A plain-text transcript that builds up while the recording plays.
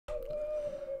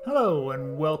Hello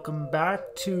and welcome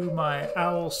back to my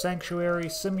Owl Sanctuary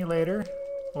Simulator.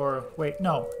 Or wait,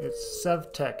 no, it's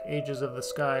SevTech Ages of the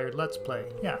Sky Let's Play.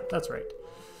 Yeah, that's right.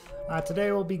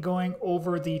 Today we'll be going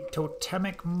over the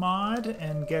Totemic mod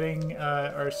and getting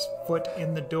our foot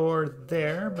in the door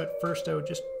there. But first I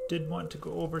did want to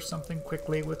go over something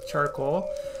quickly with charcoal.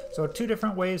 So two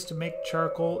different ways to make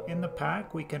charcoal in the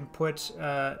pack. We can put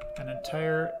an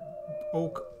entire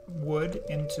oak wood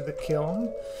into the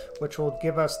kiln, which will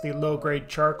give us the low-grade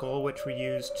charcoal, which we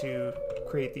use to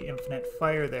create the infinite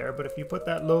fire there. But if you put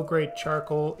that low-grade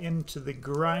charcoal into the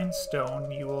grindstone,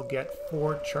 you will get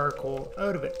 4 charcoal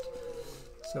out of it.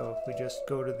 So if we just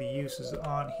go to the uses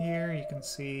on here, you can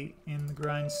see in the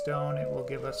grindstone it will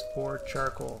give us 4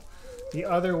 charcoal. The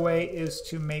other way is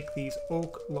to make these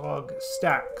oak log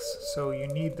stacks. So you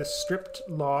need the stripped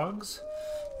logs.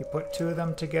 You put 2 of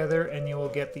them together and you will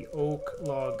get the oak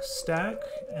log stack,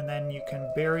 and then you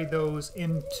can bury those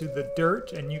into the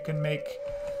dirt and you can make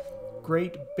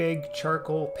great big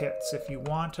charcoal pits if you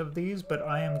want of these, but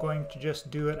I am going to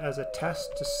just do it as a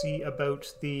test to see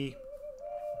about the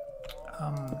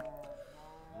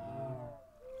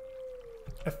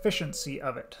efficiency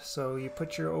of it. So you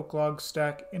put your oak log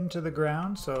stack into the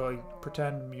ground, so I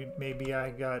pretend maybe I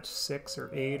got 6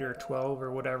 or 8 or 12 or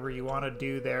whatever you want to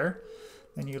do there.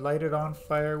 Then you light it on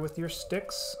fire with your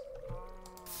sticks.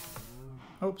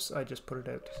 Oops, I just put it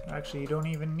out. Actually, you don't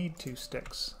even need 2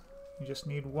 sticks. You just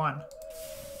need 1.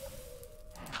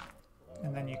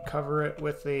 And then you cover it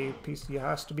with a piece. It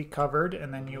has to be covered,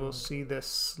 and then you will see this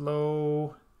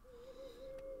slow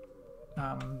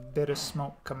bit of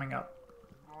smoke coming up.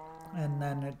 And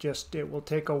then it will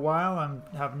take a while.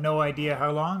 I have no idea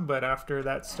how long, but after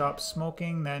that stops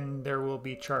smoking, then there will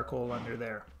be charcoal under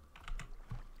there.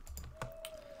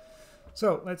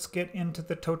 So let's get into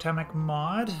the Totemic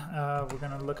mod. We're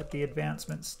going to look at the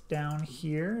advancements down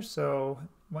here. So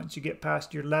once you get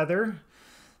past your leather,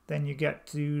 then you get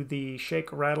to the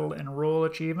shake, rattle, and roll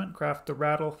achievement. Craft the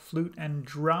rattle, flute, and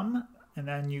drum. And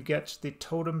then you get the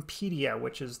Totempedia,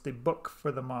 which is the book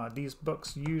for the mod. These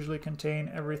books usually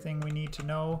contain everything we need to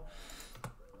know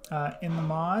in the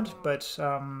mod, but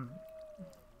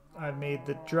I made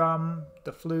the drum,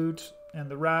 the flute, and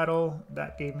the rattle.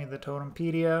 That gave me the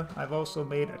Totempedia. I've also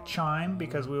made a chime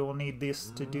because we will need this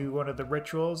to do one of the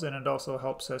rituals, and it also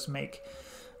helps us make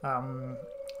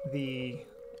the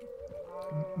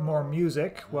more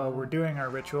music while we're doing our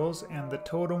rituals, and the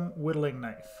totem whittling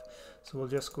knife. So we'll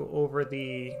just go over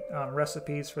the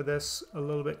recipes for this a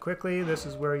little bit quickly. This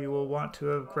is where you will want to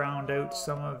have ground out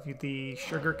some of the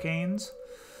sugar canes,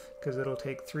 because it'll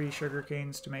take 3 sugar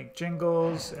canes to make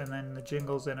jingles, and then the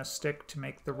jingles in a stick to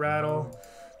make the rattle.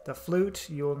 The flute,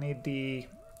 you'll need the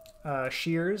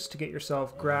shears to get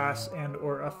yourself grass and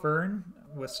or a fern.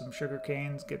 With some sugar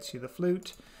canes gets you the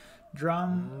flute.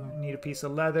 Drum, you need a piece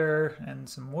of leather and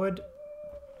some wood.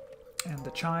 And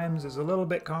the chimes is a little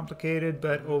bit complicated,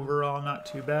 but overall not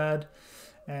too bad.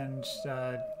 And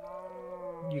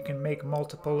you can make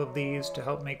multiple of these to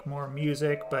help make more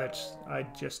music, but I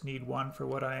just need 1 for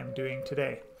what I am doing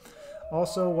today.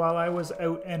 Also, while I was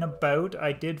out and about,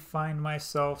 I did find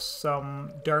myself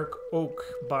some dark oak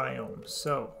biomes.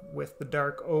 So with the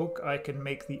dark oak, I can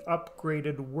make the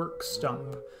upgraded work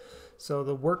stump. So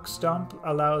the work stump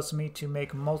allows me to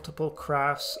make multiple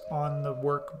crafts on the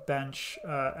workbench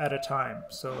at a time.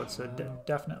 So it's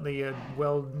definitely a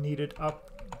well-needed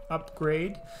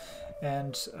upgrade.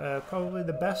 And probably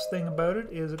the best thing about it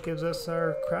is it gives us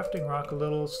our crafting rock a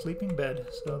little sleeping bed.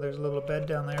 So there's a little bed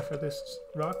down there for this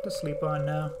rock to sleep on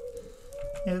now.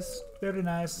 It's very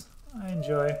nice. I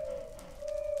enjoy.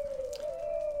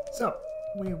 So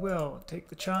we will take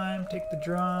the chime, take the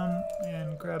drum,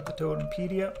 and grab the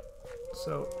Totempedia.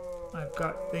 So I've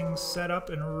got things set up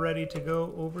and ready to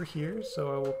go over here.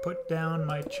 So I will put down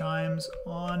my chimes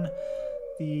on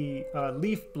the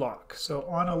leaf block. So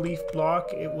on a leaf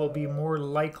block, it will be more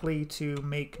likely to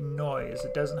make noise.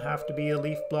 It doesn't have to be a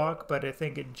leaf block, but I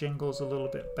think it jingles a little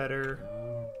bit better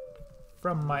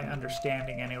from my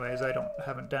understanding anyways. I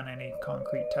haven't done any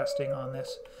concrete testing on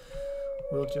this.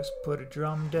 We'll just put a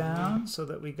drum down so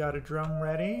that we got a drum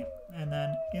ready. And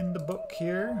then in the book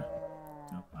here,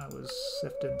 oh, I was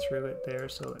sifting through it there,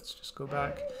 so let's just go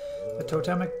back. The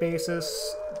Totemic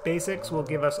basics will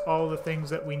give us all the things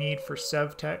that we need for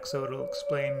SevTech, so it'll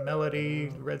explain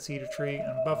melody, red cedar tree,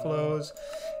 and buffaloes.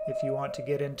 If you want to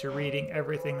get into reading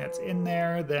everything that's in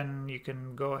there, then you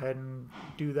can go ahead and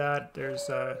do that. There's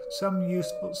some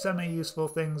useful, semi-useful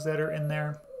things that are in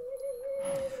there.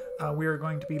 We are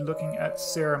going to be looking at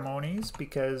ceremonies,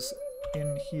 because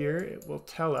in here it will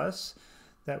tell us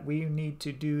that we need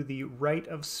to do the Rite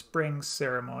of Spring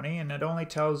ceremony, and it only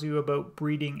tells you about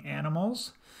breeding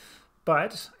animals,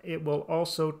 but it will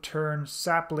also turn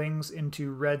saplings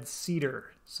into red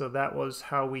cedar. So that was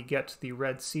how we get the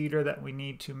red cedar that we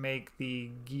need to make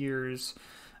the gears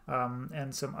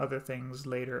and some other things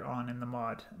later on in the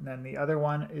mod. And then the other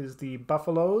one is the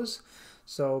buffaloes.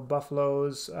 So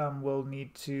buffaloes will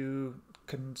need to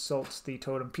consult the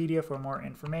Totempedia for more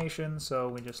information. So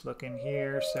we just look in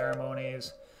here,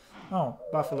 ceremonies. Oh,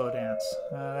 buffalo dance.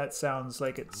 That sounds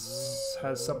like it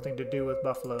has something to do with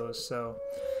buffaloes. So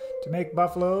to make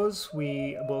buffaloes,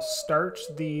 we will start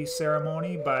the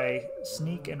ceremony by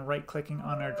sneak and right-clicking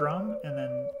on our drum, and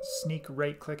then sneak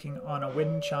right-clicking on a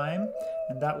wind chime,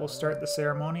 and that will start the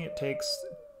ceremony. It takes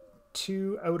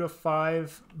 2 out of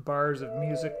 5 bars of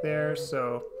music there,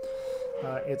 so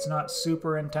it's not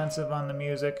super intensive on the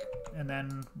music. And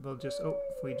then we'll just,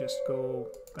 if we just go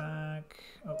back,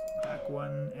 back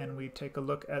one, and we take a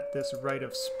look at this Rite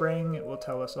of Spring, it will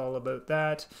tell us all about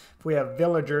that. If we have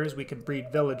villagers, we can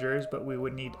breed villagers, but we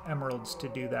would need emeralds to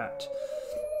do that.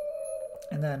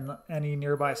 And then any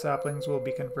nearby saplings will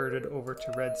be converted over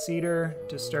to red cedar.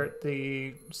 To start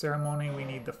the ceremony, we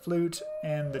need the flute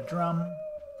and the drum,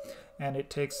 and it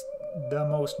takes the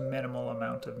most minimal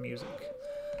amount of music.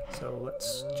 So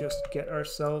let's just get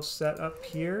ourselves set up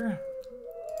here.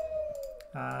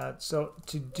 So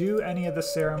to do any of the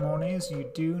ceremonies, you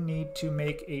do need to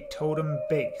make a totem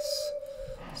base.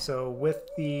 So with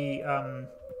the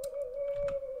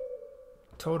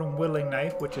totem whittling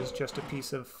knife, which is just a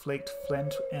piece of flaked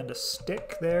flint and a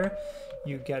stick there,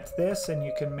 you get this, and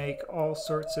you can make all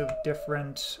sorts of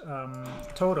different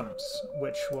totems,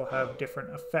 which will have different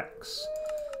effects.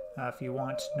 If you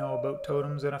want to know about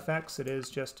totems and effects, it is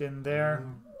just in there.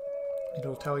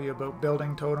 It'll tell you about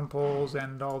building totem poles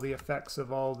and all the effects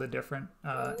of all the different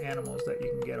animals that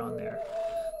you can get on there.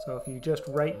 So if you just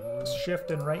shift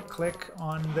and right click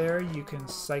on there, you can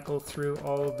cycle through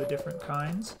all of the different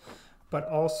kinds. But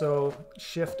also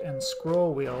shift and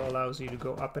scroll wheel allows you to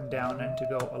go up and down and to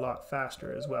go a lot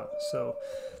faster as well. So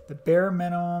the bare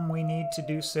minimum we need to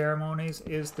do ceremonies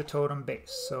is the totem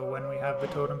base. So when we have the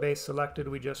totem base selected,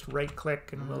 we just right click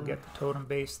and we'll get the totem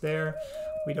base there.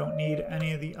 We don't need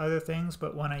any of the other things,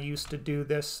 but when I used to do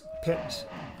this pit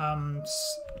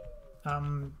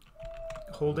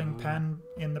holding pen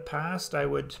in the past, I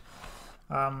would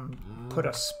put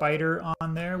a spider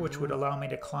on there, which would allow me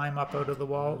to climb up out of the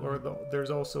wall, or there's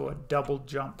also a double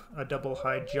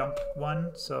high jump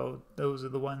one. So those are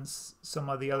the ones, some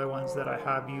of the other ones that I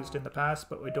have used in the past,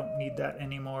 but we don't need that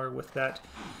anymore with that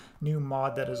new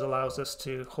mod that allows us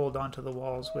to hold onto the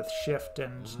walls with shift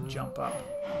and jump up.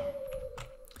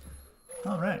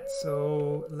 Alright,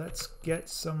 so let's get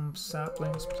some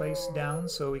saplings placed down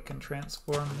so we can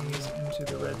transform these into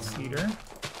the red cedar.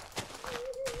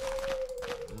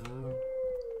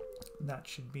 That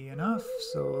should be enough.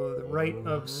 So the Rite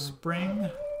of Spring,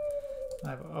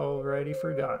 I've already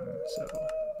forgotten. So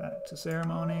back to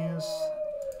ceremonies,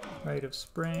 Rite of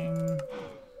Spring,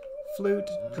 flute,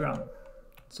 drum.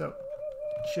 So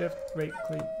shift, right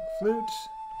click, flute,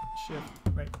 shift,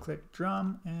 right click,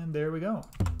 drum, and there we go.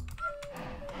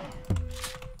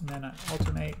 And then I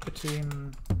alternate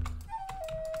between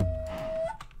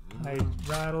my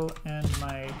rattle and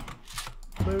my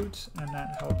flute, and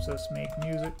that helps us make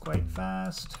music quite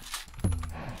fast.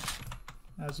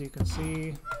 As you can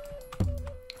see,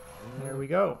 there we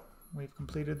go. We've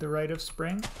completed the Rite of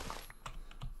Spring.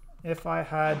 If I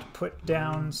had put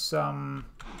down some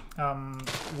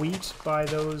wheat by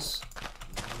those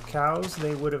cows,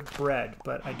 they would have bred,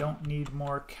 but I don't need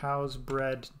more cows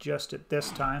bred just at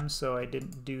this time, so I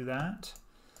didn't do that.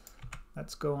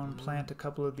 Let's go and plant a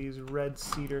couple of these red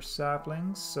cedar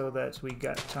saplings so that we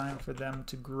got time for them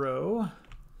to grow.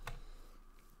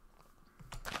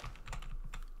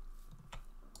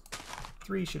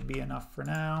 Three should be enough for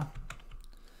now.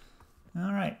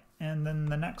 Alright, and then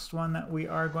the next one that we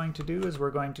are going to do is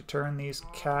we're going to turn these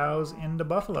cows into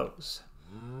buffaloes.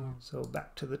 So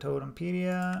back to the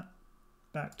Totempedia,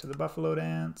 back to the buffalo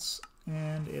dance,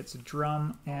 and it's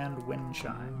drum and wind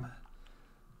chime.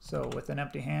 So with an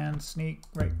empty hand, sneak,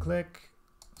 right click,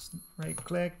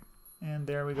 and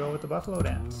there we go with the buffalo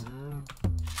dance.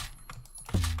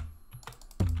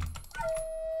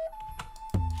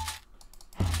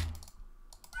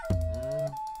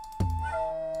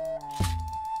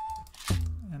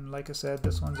 And like I said,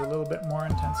 this one's a little bit more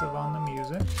intensive on the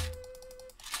music.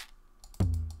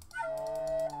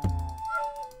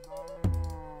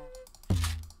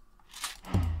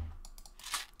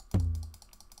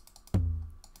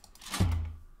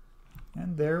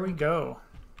 There we go.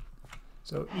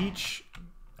 So each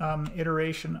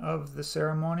iteration of the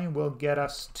ceremony will get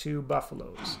us 2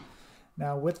 buffaloes.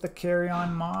 Now with the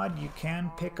carry-on mod, you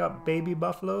can pick up baby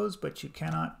buffaloes, but you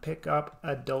cannot pick up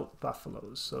adult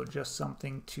buffaloes. So just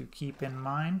something to keep in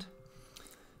mind.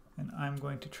 And I'm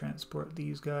going to transport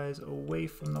these guys away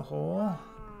from the hole.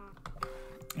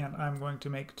 And I'm going to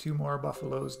make 2 more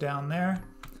buffaloes down there.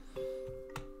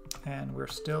 And we're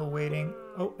still waiting.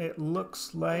 Oh, it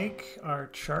looks like our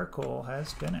charcoal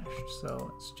has finished.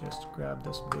 So let's just grab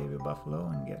this baby buffalo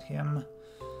and get him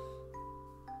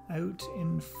out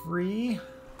in free.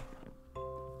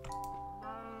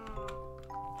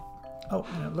 Oh,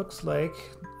 and it looks like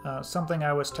something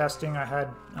I was testing. I had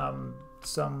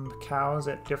some cows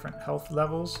at different health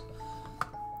levels.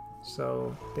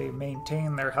 So they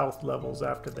maintain their health levels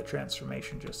after the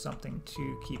transformation, just something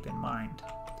to keep in mind.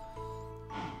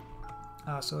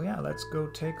 So yeah, let's go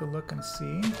take a look and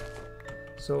see.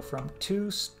 So from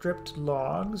 2 stripped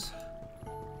logs,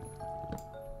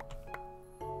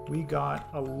 we got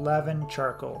 11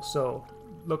 charcoal. So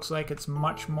looks like it's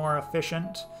much more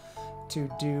efficient to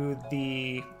do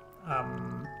the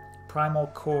primal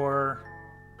core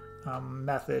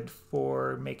method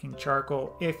for making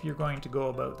charcoal if you're going to go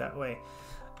about that way.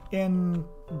 In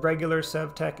regular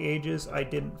SevTech ages, I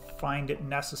didn't find it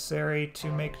necessary to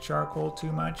make charcoal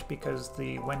too much, because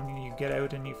when you get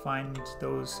out and you find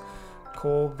those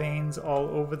coal veins all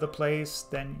over the place,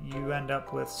 then you end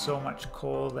up with so much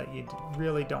coal that you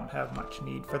really don't have much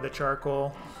need for the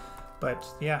charcoal. But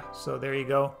yeah, so there you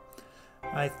go.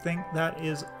 I think that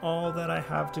is all that I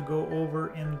have to go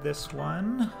over in this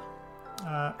one.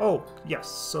 Oh, yes,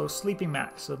 so sleeping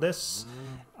mat. So this,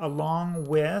 along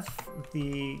with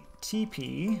the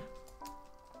TP,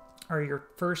 are your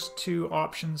first 2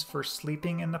 options for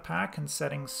sleeping in the pack and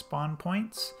setting spawn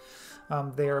points.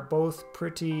 They are both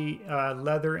pretty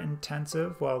leather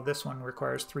intensive. Well, this one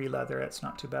requires 3 leather. It's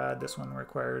not too bad. This one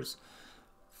requires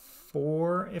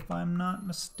 4, if I'm not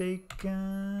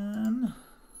mistaken.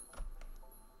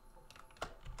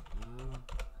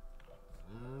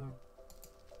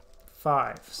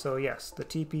 5. So yes, the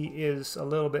TP is a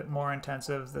little bit more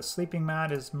intensive. The sleeping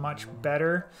mat is much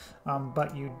better,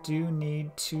 but you do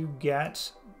need to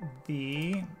get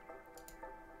the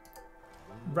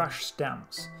rush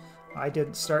stems. I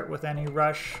didn't start with any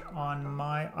rush on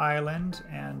my island,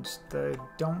 and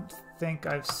don't think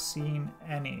I've seen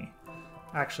any.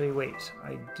 Actually, wait,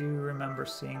 I do remember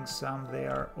seeing some. They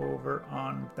are over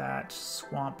on that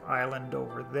swamp island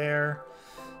over there.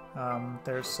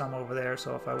 There's some over there,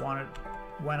 so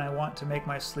when I want to make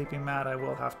my sleeping mat, I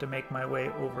will have to make my way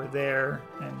over there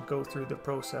and go through the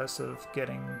process of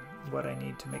getting what I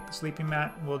need to make the sleeping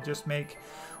mat. We'll just make,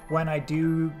 when I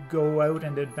do go out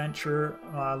and adventure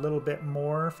a little bit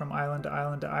more from island to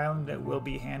island to island, it will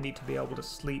be handy to be able to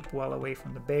sleep well away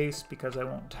from the base, because I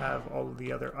won't have all of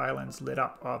the other islands lit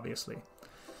up, obviously.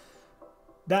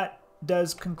 That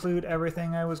does conclude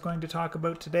everything I was going to talk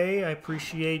about today. I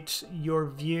appreciate your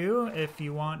view. If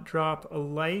you want, drop a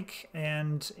like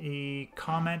and a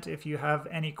comment if you have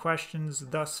any questions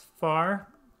thus far.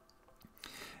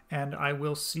 And I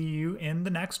will see you in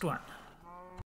the next one.